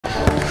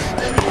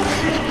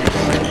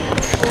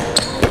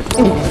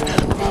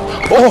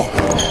Oh.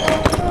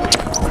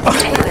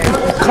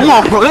 Come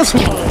on, bro. That's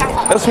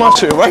my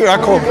shit right here. I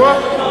call.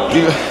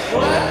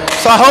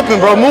 Stop helping,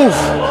 bro. Move.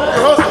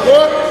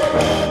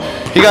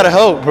 You gotta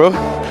help, bro.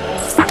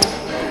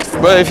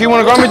 But if you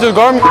want to guard me, just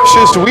guard me.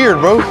 Shit's weird,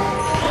 bro.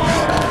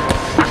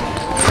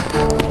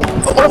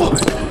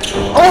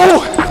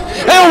 Oh,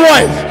 and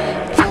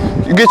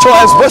one. You get your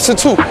ass busted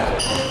too.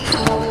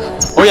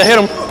 Oh yeah, hit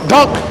him.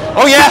 Dunk.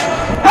 Oh yeah.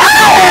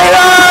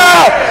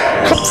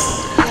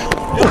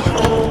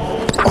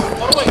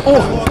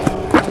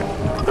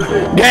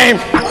 Game.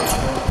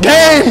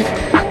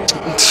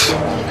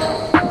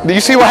 Do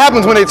you see what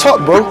happens when they talk,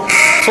 bro?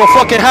 That's what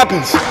fucking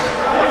happens.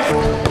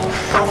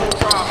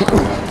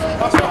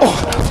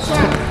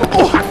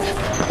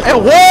 And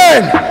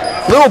one!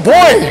 Little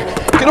boy!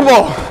 Get the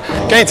ball.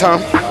 Game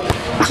time.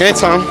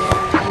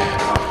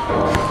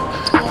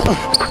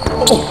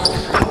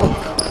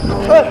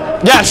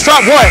 Yeah,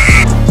 strap boy.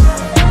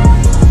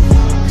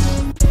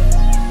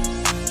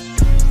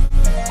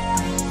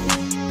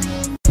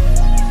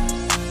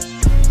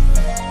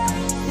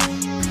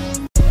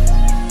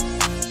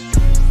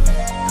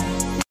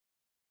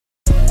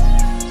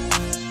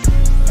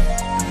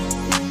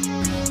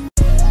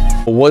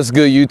 What's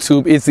good,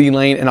 YouTube? It's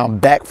Elaine and I'm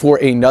back for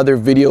another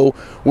video.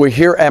 We're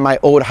here at my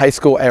old high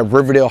school at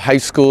Riverdale High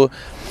School.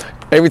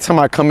 Every time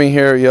I come in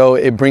here, yo,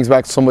 it brings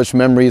back so much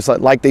memories.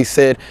 Like they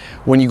said,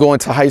 when you go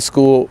into high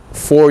school,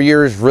 4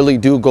 years really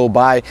do go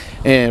by.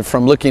 And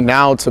from looking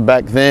now to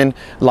back then,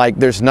 like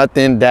there's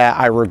nothing that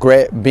I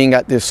regret being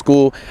at this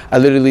school. I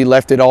literally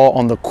left it all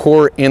on the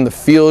court and the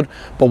field.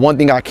 But one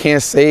thing I can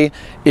say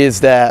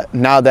is that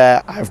now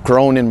that I've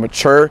grown and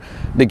matured,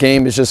 the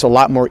game is just a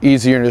lot more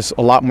easier and just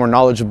a lot more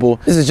knowledgeable.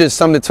 This is just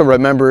something to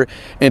remember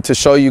and to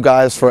show you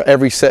guys for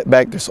every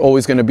setback, there's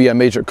always going to be a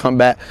major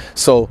comeback.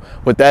 So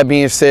with that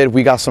being said,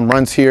 we got some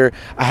runs here.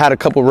 I had a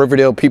couple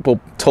Riverdale people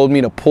told me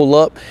to pull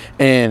up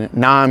and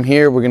now I'm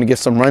here. We're going to get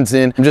some runs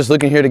in. I'm just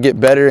looking here to get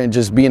better and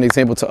just be an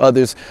example to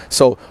others.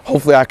 So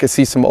hopefully I can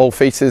see some old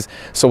faces.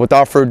 So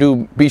without further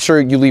ado, be sure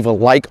you leave a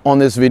like on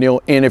this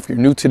video. And if you're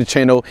new to the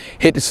channel,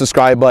 hit the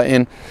subscribe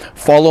button.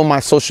 Follow my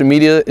social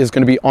media is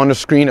going to be on the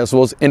screen as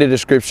well as in the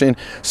description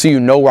so you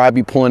know where I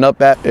be pulling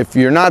up at. If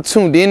you're not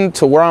tuned in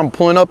to where I'm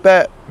pulling up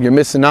at, you're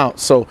missing out.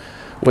 So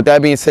with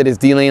that being said, it's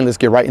D-Lane. Let's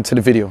get right into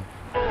the video.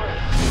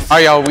 All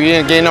right, y'all, we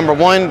in game number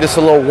one. This is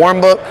a little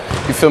warm up.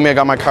 You feel me? I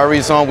got my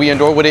Kyrie's on. We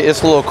indoor with it.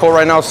 It's a little cold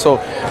right now, so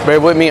bear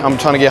with me. I'm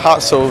trying to get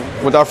hot, so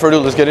without further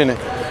ado, let's get in it.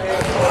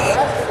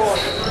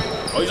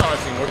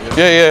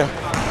 Yeah.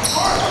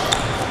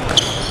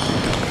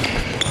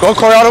 Go,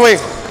 Corey, all the way.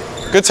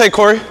 Good take,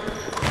 Corey.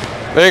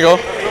 There you go.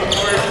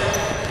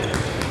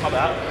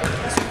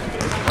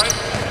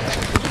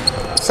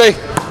 Say,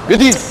 good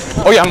D.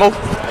 Oh yeah, Mo.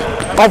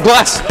 Oh,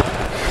 blast.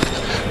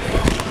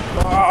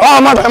 Oh,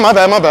 my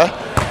bad.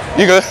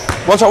 You good?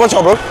 Watch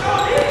out, bro.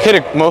 Hit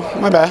it, Mo.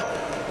 My bad.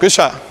 Good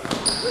shot.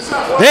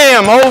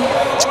 Damn, Mo.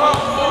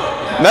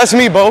 That's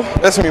me, Bo.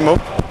 That's me, Mo.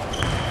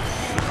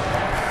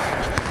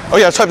 Oh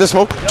yeah, trap this,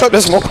 Mo.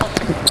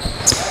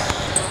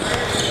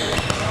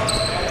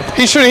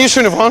 He's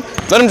shooting, Vaughn.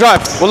 Let him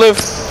drive. We'll live.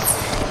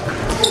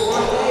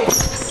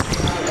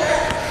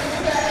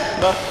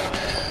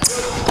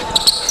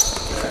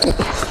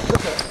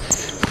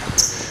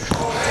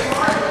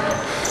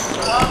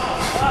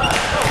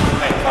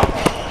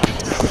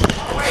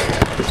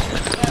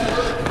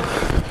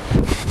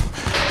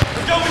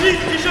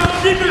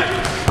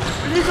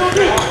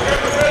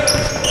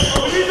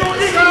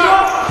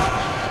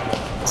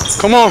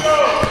 Come on.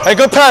 Hey,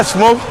 good pass,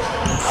 Mo.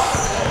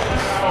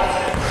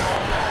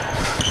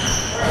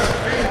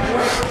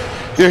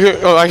 You're here.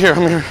 Oh, I'm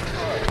here.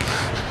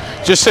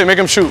 Just sit, make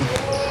him shoot.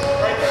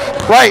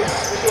 Right.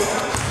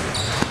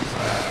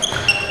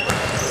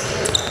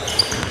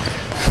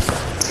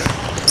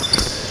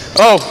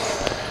 Oh,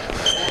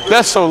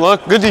 that's so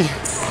luck. Good D.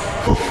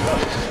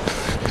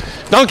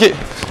 Dunk it.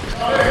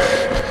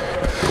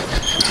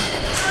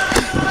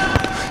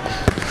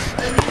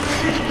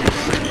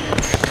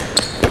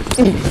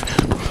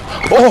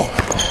 Oh,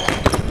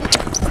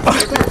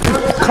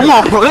 come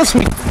on, bro. That's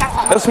me.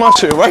 That's my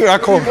shit right here. I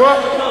call.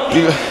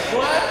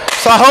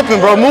 Stop helping,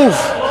 bro. Move.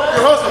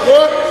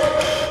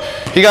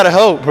 You gotta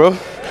help, bro.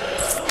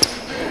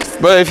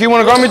 But if you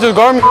want to guard me, just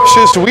guard me.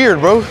 Shit's weird,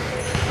 bro.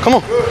 Come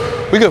on.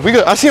 We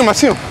good. I see him.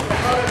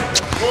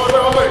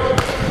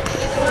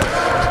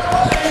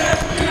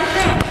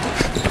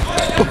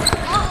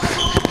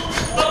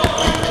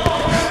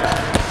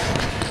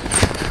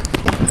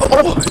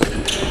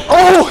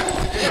 Oh,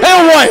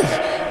 and one.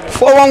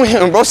 What's wrong with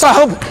him, bro? Stop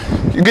helping.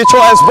 You get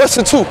your ass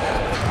busted too.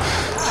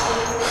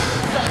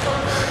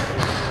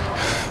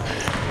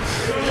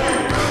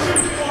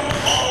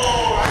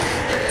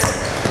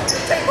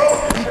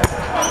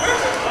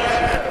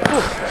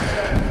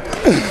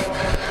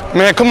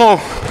 Man, come on.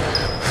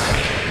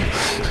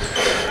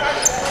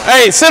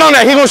 Hey, sit on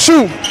that. He gonna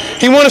shoot.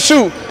 He wanna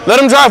shoot. Let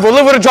him drive. We'll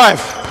live with a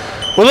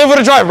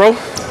drive. Bro.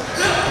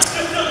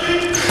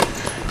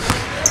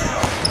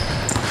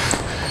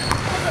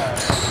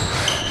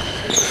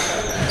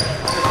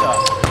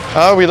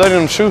 We letting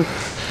them shoot.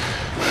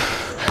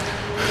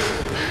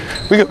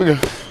 We good, we good.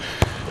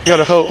 You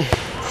gotta hold.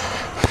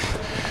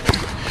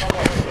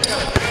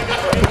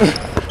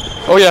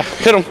 Oh yeah,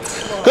 hit him.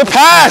 Good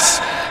pass.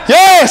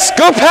 Yes,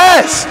 good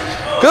pass.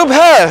 Good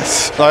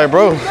pass. All right,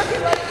 bro.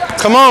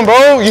 Come on,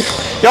 bro.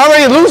 Y'all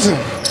already losing.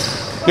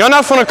 Y'all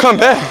not finna come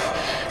back.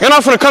 You're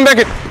not finna come back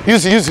and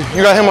use it, use it.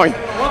 You got him on you.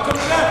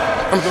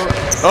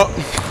 Oh.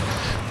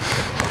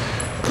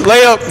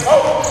 Lay up.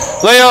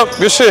 Lay up.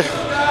 Good shit.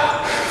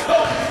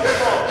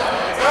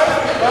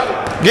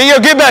 Get your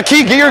get back,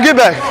 Keith. Get your get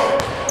back.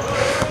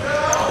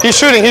 He's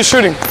shooting. He's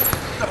shooting.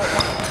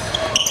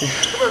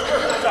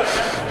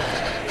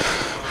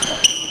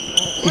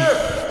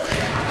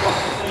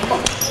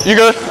 You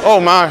good? Oh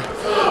my.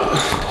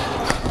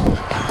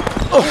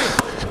 Oh.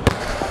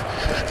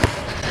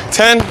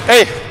 10.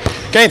 Hey,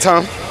 game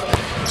time.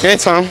 Game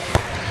time.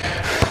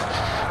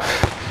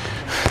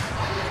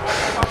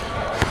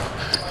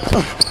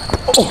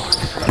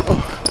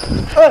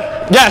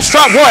 Yeah,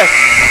 strap boy.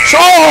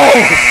 Oh!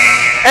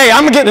 Hey,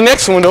 I'm gonna get the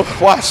next one though.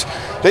 Watch.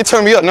 They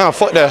turn me up now.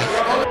 Fuck that.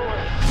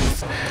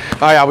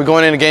 All right, we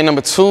going into game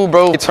number 2,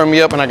 bro. They turned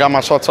me up and I got my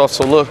shots off.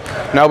 So look,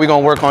 now we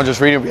gonna work on just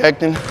reading,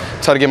 reacting,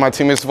 try to get my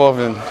teammates involved,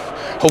 and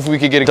hopefully we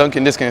can get a dunk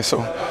in this game. So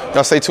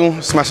y'all stay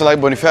tuned. Smash the like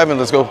button if you haven't.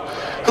 Let's go.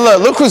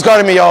 Look who's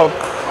guarding me, y'all.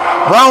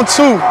 Round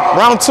 2.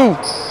 Round 2.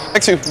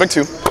 Back 2. Back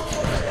 2.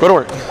 Go to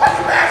work.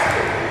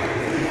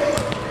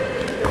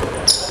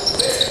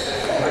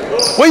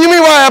 What do you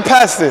mean why I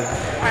passed it?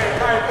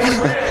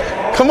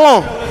 Come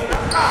on.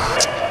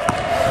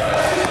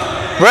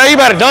 Bro, you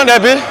better dunk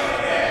that bitch.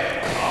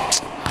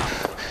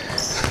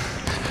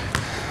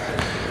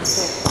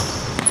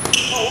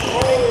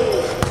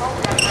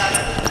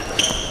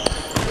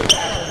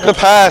 Good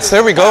pass.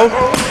 There we go.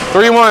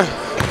 3-1.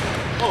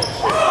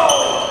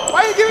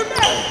 Why you giving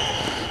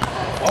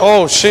that?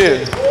 Oh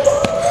shit.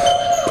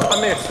 I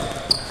missed.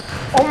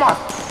 Oh my.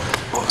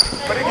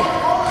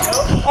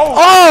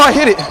 Oh, I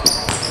hit it.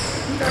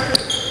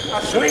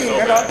 I swing,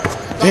 nigga.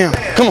 Damn.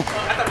 Come on.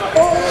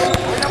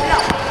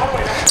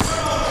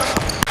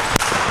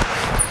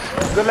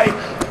 Good late.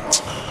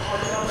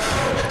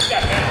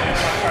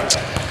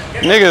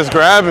 Niggas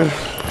grabbing.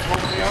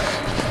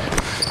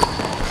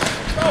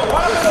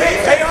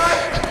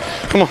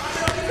 Come on.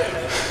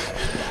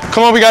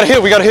 Come on, we got to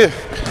hit. We got to hit.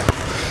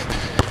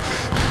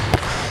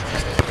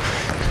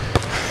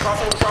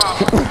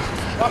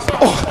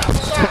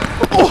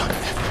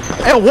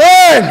 And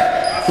one.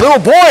 Little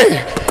boy.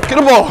 Get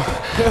the ball.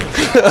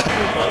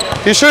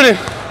 He's shooting.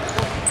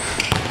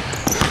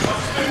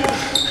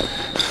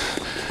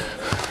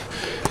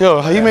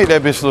 Yo, how you make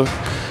that bitch look?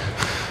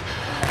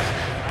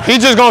 He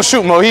just gonna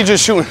shoot, Mo. He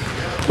just shooting.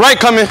 Right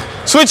coming.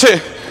 Switch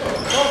it.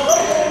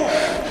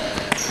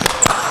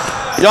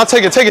 Y'all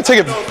take it, take it, take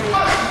it.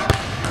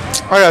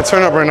 I gotta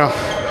turn up right now.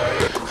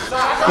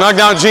 Knock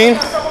down Gene.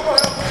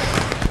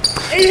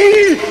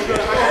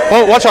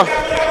 Oh, watch out.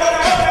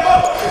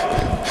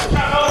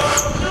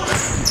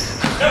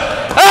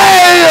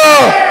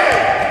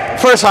 Hey!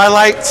 First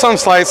highlight, some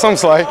slide, some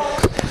slide.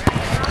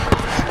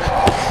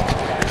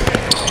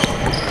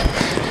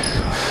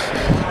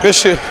 Good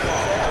shit.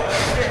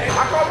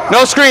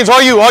 No screens,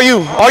 all you, all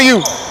you, all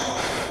you.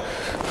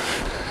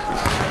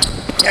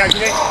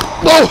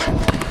 Oh!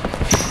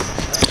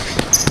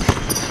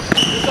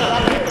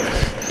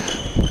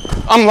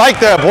 I'm like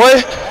that,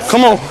 boy.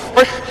 Come on.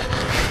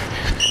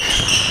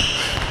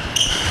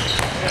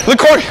 Look,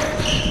 Corey.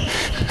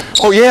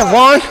 Oh, yeah,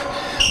 Vaughn.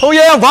 Oh,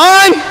 yeah,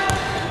 Vaughn.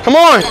 Come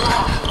on.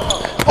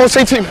 Oh,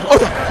 same team.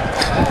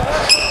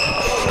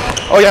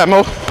 Oh, yeah,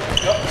 Mo.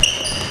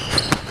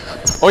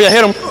 Oh, yeah,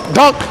 hit him.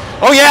 Dunk.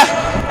 Oh, yeah.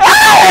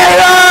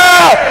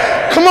 Hey,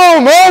 come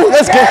on, Mo.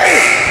 Let's go.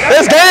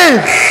 Let's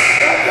game.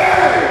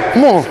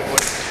 Come on.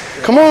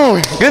 Come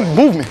on. Good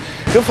movement.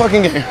 Good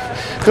fucking game.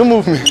 Good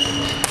movement.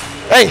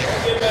 Hey.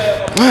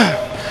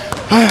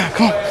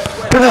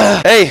 Come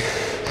on. Hey.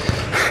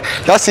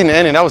 Y'all seen the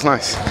ending. That was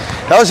nice.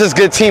 That was just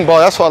good team ball.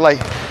 That's why I like.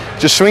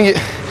 Just swing it,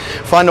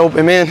 find the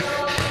open man,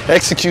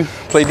 execute,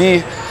 play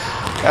D.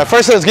 At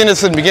first I was getting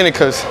this in the beginning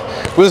because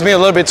we was being a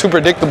little bit too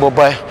predictable,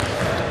 but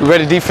we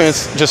ready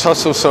defense, just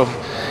hustle. So,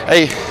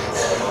 hey,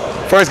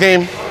 first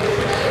game,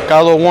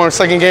 got a little warm.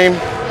 Second game,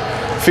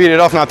 feed it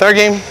off. Now third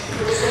game,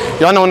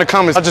 y'all know in the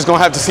comments, I'm just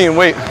gonna have to see and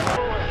wait.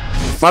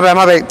 My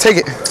bad, take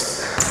it.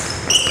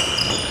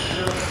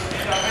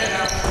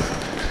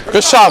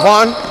 Good shot,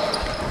 Vaughn.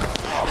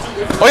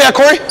 Oh yeah,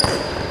 Corey.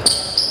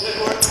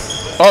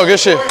 Oh, good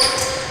shit.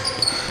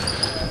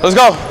 Let's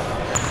go.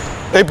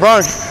 Hey,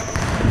 Brian.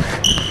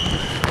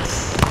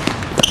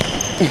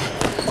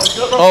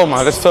 Oh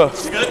my, that's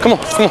tough. Come on,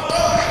 come on.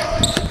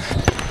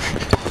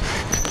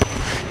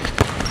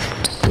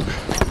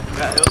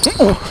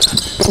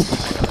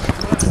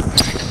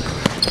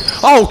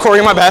 Oh,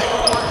 Corey, my bad.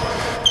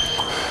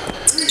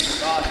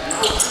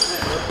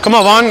 Come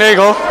on, Vaughn, there you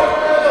go.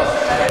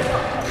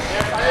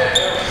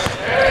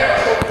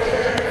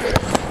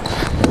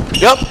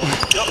 Yep.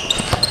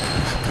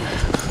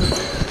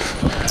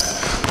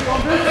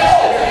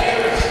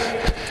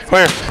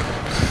 Where?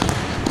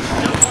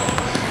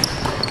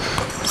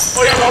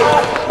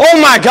 Oh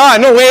my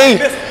God, no way.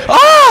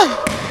 Ah!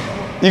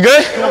 You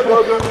good?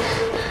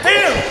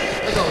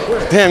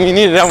 Damn, you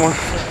needed that one.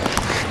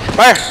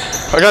 Right here,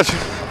 I got you.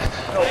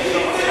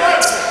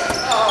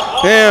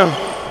 Damn.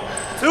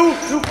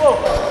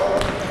 2-4.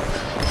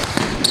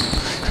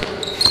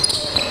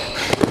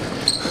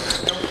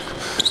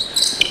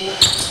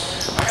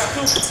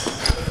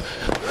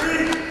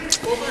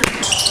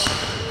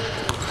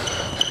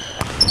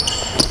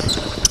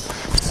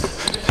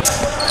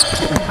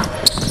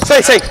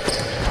 Say.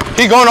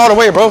 He going all the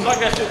way, bro.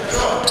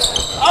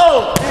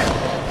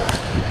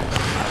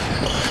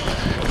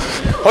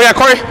 Oh yeah,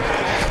 Corey.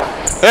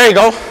 There you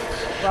go.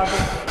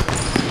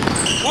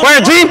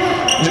 Where, G?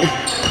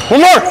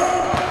 One more.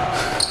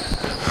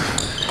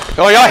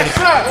 Oh, y'all.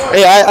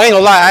 Hey, I ain't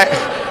gonna lie.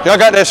 Y'all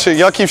got that shit.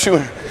 Y'all keep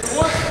shooting.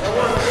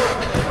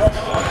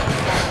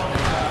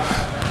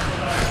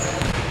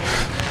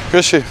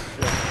 Good shit.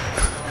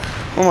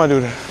 What am I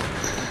doing?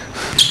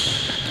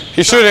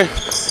 He's shooting.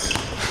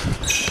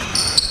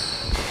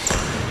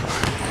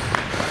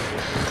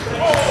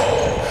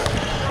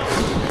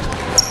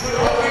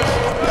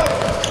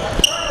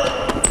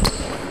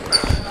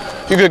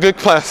 You good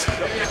class.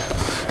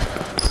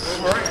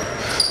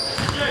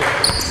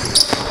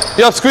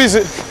 Yup, squeeze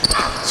it.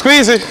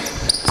 Squeeze it.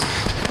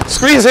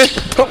 Squeeze it.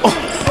 Oh.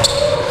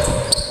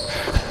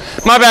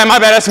 My bad,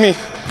 that's me.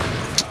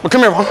 But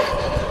come here, bro.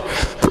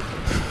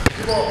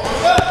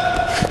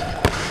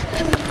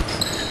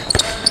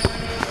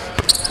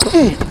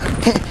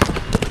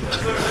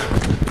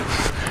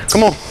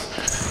 Come on.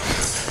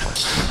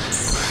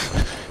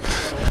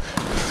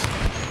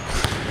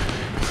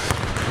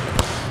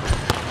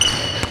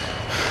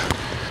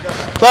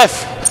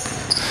 Left.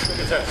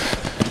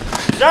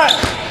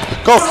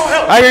 Go.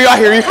 I hear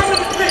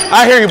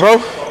you, bro.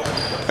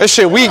 That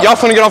shit weak. Y'all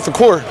finna get off the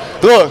court.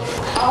 Look.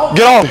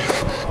 Get off.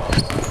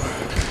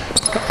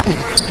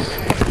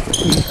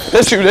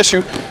 That's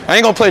you. I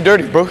ain't gonna play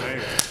dirty, bro.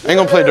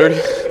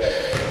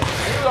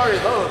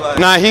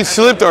 Nah, he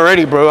slipped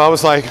already, bro. I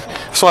was like,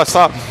 so I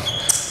stopped.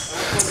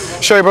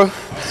 Show you, bro.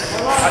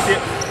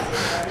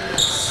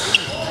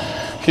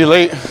 You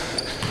late.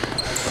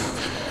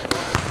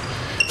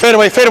 Fade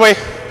away.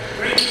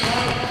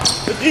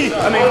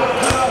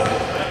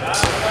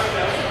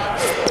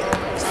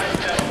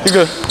 You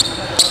good.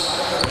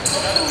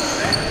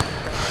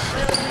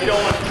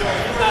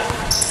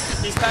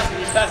 He's passing.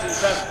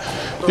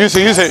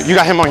 Use it. You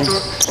got him on you.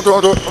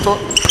 I'll do it.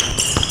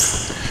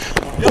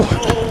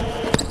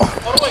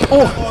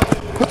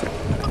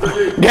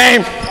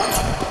 Game.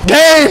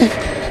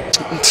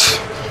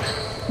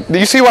 Do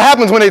you see what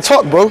happens when they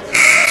talk, bro?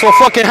 That's what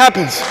fucking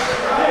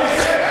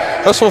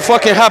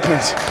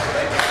happens.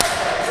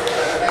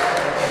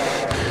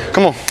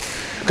 Come on.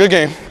 Good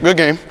game.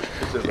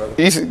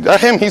 He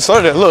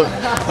started it. Look.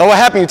 Oh, what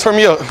happened? You turned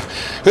me up.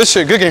 Good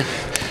shit. Good game.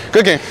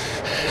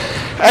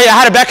 Hey, I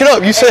had to back it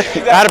up. You said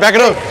I had to back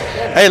it up.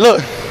 Hey,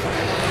 look.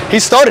 He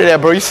started that,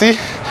 bro. You see?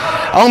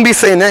 I don't be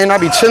saying nothing. I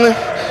be chilling.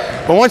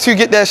 But once you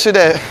get that shit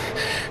that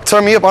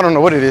turn me up, I don't know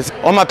what it is.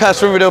 All my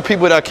past Riverdale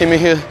people that came in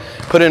here,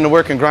 put in the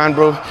work and grind,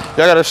 bro. Y'all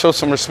gotta show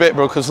some respect,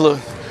 bro. Cause look,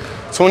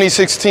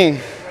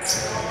 2016.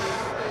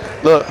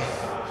 Look.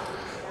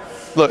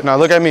 Now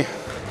look at me.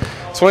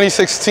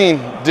 2016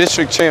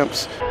 district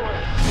champs.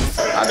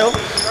 I know.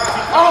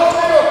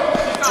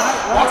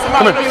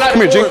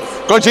 Come here, G.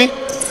 Go, G.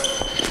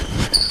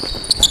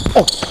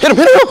 Oh, hit him.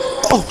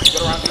 Oh.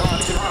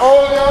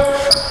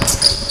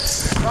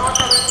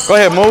 Go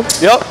ahead, move.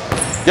 Yup,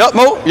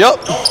 move. Yup,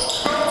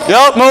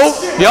 move.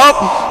 Yup.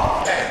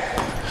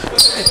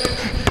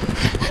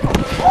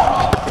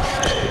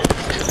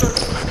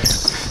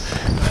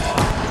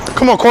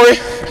 Come on, Corey.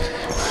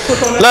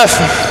 Left.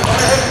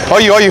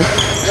 Are you?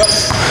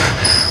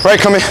 Right,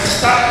 come in.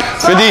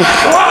 Good D.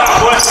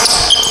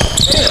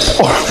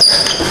 Oh.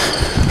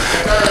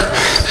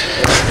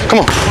 Come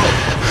on.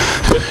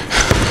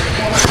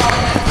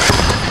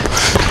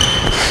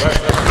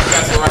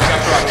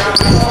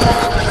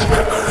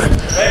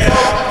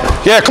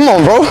 Yeah, come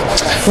on, bro.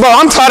 Bro,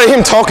 I'm tired of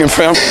him talking,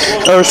 fam.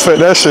 I respect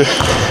that shit.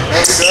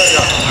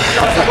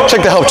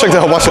 Check the help.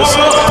 Watch this.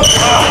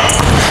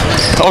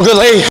 Oh, good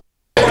lay.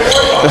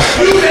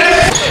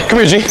 Come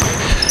here, G.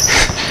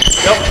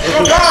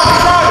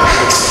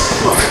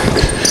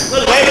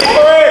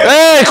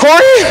 Hey,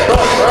 Corey.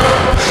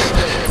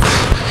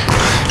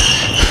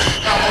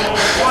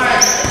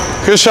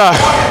 Good shot.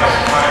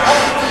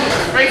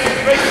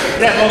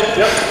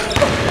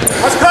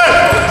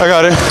 I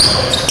got it.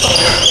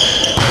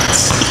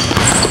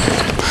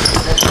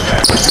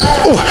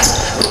 Ooh.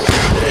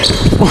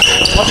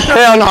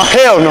 Hell no.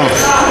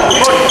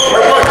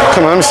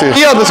 Come on, let me see.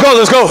 Yeah, let's go.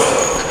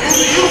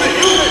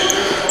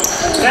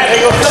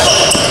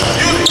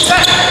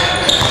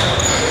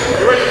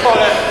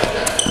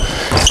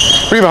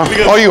 Rebound.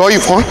 Are you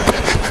fun?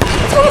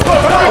 Oh.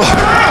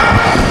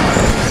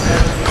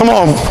 Come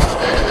on.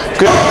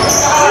 Good.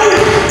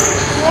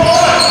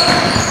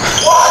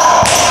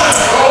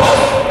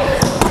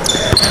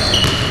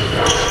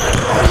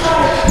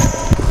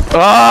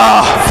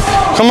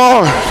 Come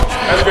on.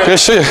 Good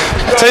shit.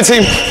 Take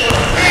team.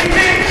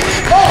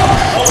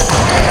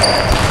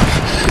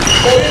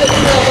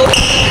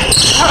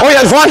 Oh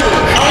yeah, Vaughn.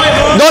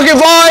 Dunk it,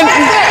 Vaughn.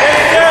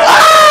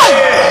 Ah!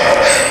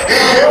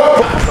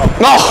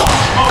 No.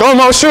 Go,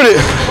 Mo, shoot it.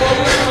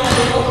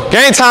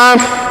 Game time.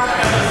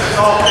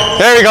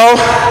 There you go.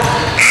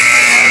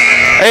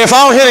 Hey, if I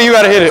don't hit it, you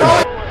gotta hit it.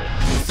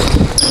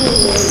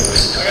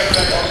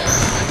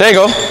 There you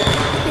go.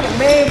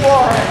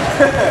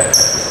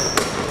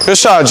 Good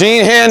shot,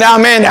 Gene. Hand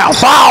down, man down.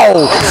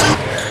 Foul.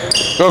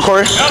 Go,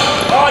 Corey.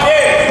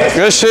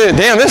 Good shit.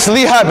 Damn, this is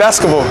Lehigh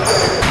basketball.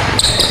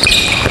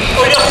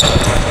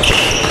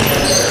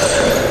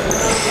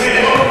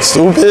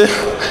 Stupid.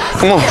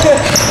 Come on.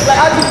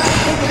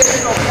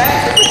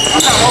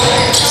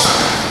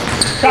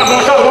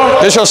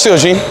 This your steal,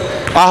 Gene.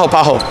 I hope.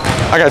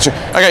 I got you.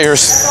 I got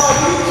yours.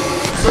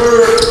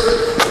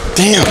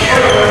 Damn.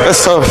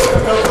 That's tough.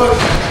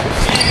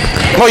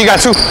 Oh, you got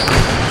two.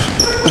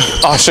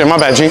 Oh, shit. My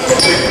bad, Gene.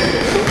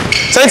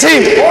 Say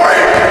team.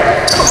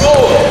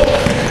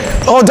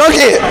 Oh, dunk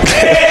it.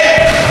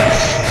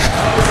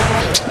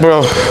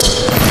 Bro.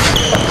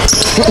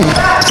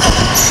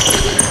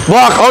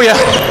 Block. Oh, yeah.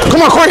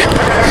 Come on, Corey.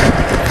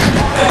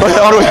 Go ahead,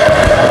 all the way.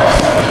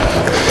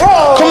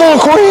 Come on,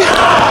 Corey.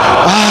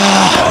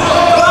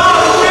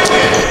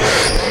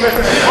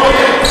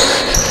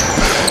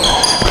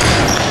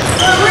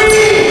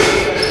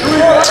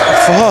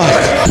 Fuck.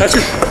 That's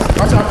you.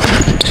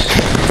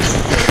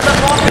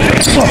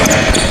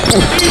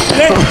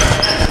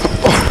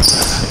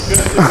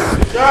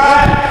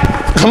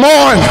 Come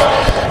on.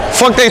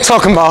 Fuck they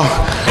talking about.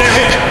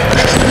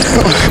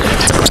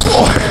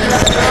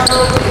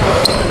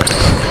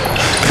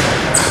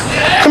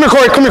 Come here,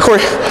 Corey. Come here,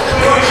 Corey.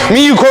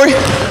 Me, you, Corey.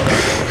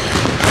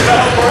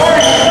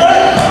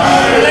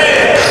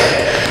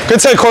 Good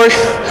take, Corey.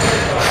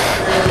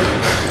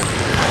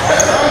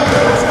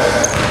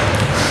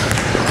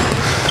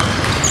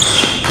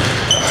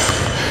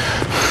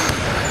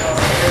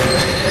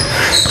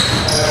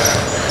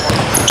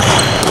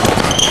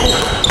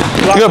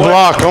 Good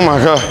block. Oh my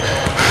God.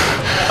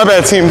 My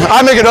bad, team.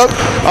 I'll make it up.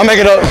 I'll make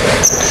it up.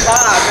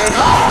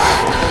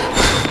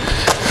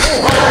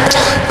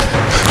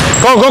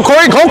 Go,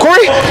 Corey. Go,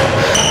 Corey.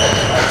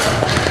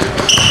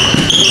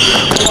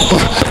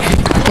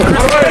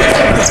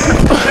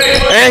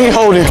 And he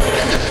holding.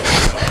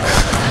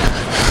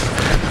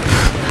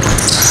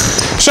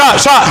 Shot.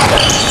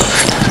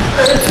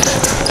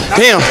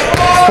 Damn.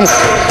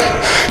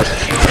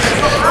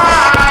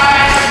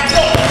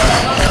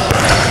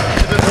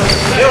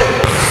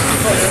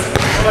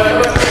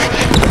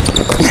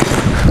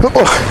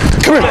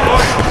 Come here.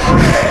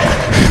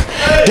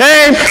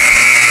 Game.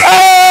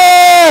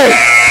 Hey!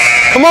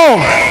 Come on.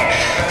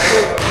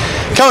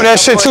 Count that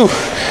shit too.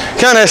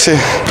 Count that shit.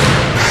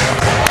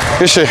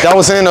 Good shit. That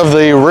was the end of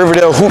the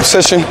Riverdale hoop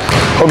session.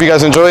 Hope you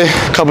guys enjoy.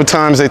 A couple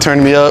times they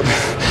turned me up.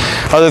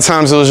 Other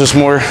times it was just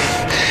more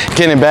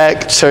getting it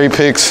back, cherry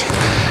picks.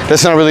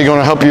 That's not really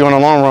gonna help you in the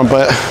long run,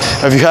 but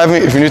if you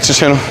haven't, if you're new to the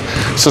channel,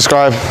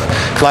 subscribe,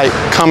 like,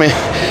 comment.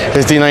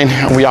 It's D-Lane,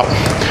 and we out.